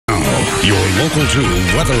Your Local 2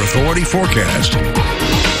 Weather Authority forecast.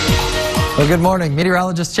 Well, good morning.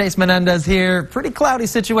 Meteorologist Chase Menendez here. Pretty cloudy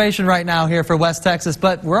situation right now here for West Texas,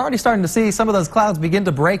 but we're already starting to see some of those clouds begin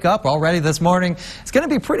to break up already this morning. It's going to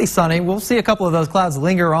be pretty sunny. We'll see a couple of those clouds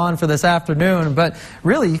linger on for this afternoon, but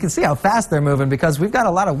really you can see how fast they're moving because we've got a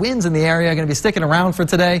lot of winds in the area going to be sticking around for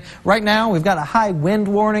today. Right now, we've got a high wind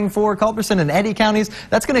warning for Culberson and Eddy counties.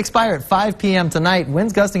 That's going to expire at 5 p.m. tonight.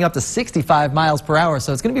 Winds gusting up to 65 miles per hour,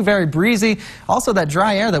 so it's going to be very breezy. Also, that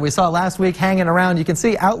dry air that we saw last week hanging around, you can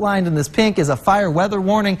see outlined in this pink is a fire weather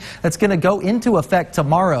warning that's going to go into effect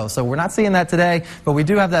tomorrow. So we're not seeing that today, but we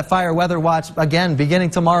do have that fire weather watch again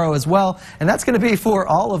beginning tomorrow as well, and that's going to be for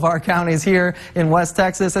all of our counties here in West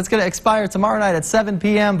Texas. It's going to expire tomorrow night at 7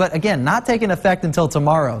 p.m., but again, not taking effect until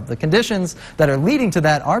tomorrow. The conditions that are leading to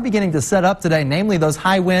that are beginning to set up today, namely those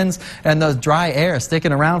high winds and those dry air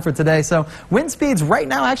sticking around for today. So wind speeds right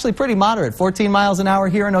now actually pretty moderate, 14 miles an hour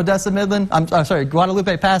here in Odessa Midland. I'm sorry,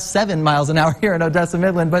 Guadalupe Pass, 7 miles an hour here in Odessa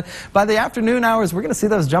Midland, but by the afternoon hours, we're going to see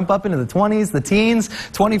those jump up into the 20s, the teens,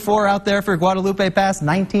 24 out there for Guadalupe Pass,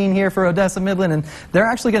 19 here for Odessa Midland, and they're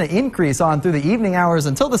actually going to increase on through the evening hours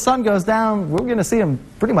until the sun goes down. We're going to see them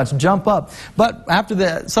pretty much jump up, but after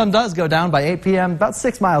the sun does go down by 8 p.m., about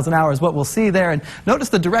 6 miles an hour is what we'll see there. And notice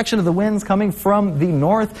the direction of the winds coming from the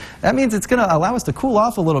north. That means it's going to allow us to cool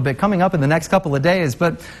off a little bit coming up in the next couple of days,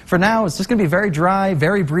 but for now it's just going to be very dry,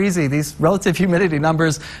 very breezy. These relative humidity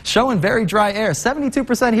numbers showing very dry air,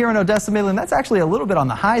 72% here in Odessa Midland. That's actually a little bit on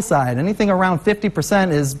the high side. Anything around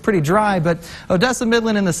 50% is pretty dry, but Odessa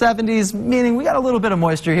Midland in the 70s, meaning we got a little bit of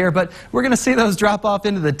moisture here, but we're going to see those drop off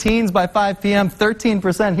into the teens by 5 p.m.,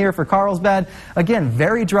 13% here for Carlsbad. Again,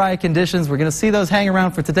 very dry conditions. We're going to see those hang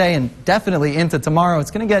around for today and definitely into tomorrow.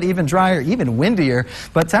 It's going to get even drier, even windier,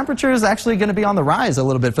 but temperatures actually going to be on the rise a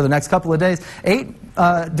little bit for the next couple of days.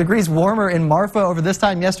 8 degrees warmer in Marfa over this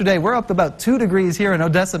time yesterday. We're up about 2 degrees here in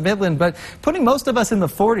Odessa Midland, but putting most of us in the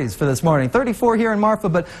 40s for this morning. 34 here in Marfa,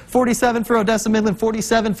 but 47 for Odessa Midland,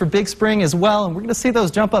 47 for Big Spring as well, and we're going to see those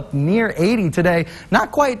jump up near 80 today.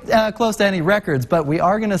 Not quite close to any records, but we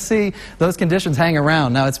are going to see those conditions hang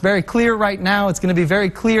around. Now, it's very clear right now. It's going to be very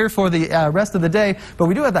clear for the rest of the day, but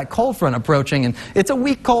we do have that cold front approaching, and it's a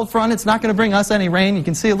weak cold front. It's not going to bring us any rain. You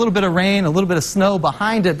can see a little bit of rain, a little bit of snow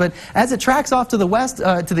behind it, but as it tracks off to the west,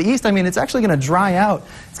 to the east, I mean, it's actually going to dry out.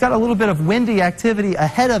 It's got a little bit of windy activity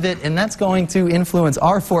ahead of it, and that's going to influence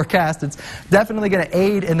our forecast. It's definitely going to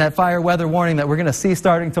aid in that fire weather warning that we're going to see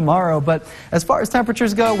starting tomorrow. But as far as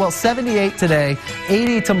temperatures go, well, 78 today,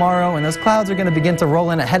 80 tomorrow, and those clouds are going to begin to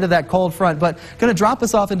roll in ahead of that cold front, but going to drop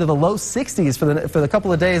us off into the low 60s for the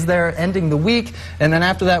couple of days there, ending the week, and then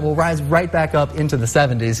after that we'll rise right back up into the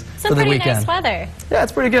 70s for the weekend. Nice weather. Yeah,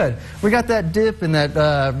 it's pretty good. We got that dip and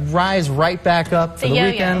that rise right back up for the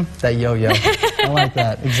weekend. That yo-yo. I like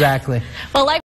that. Exactly. Well,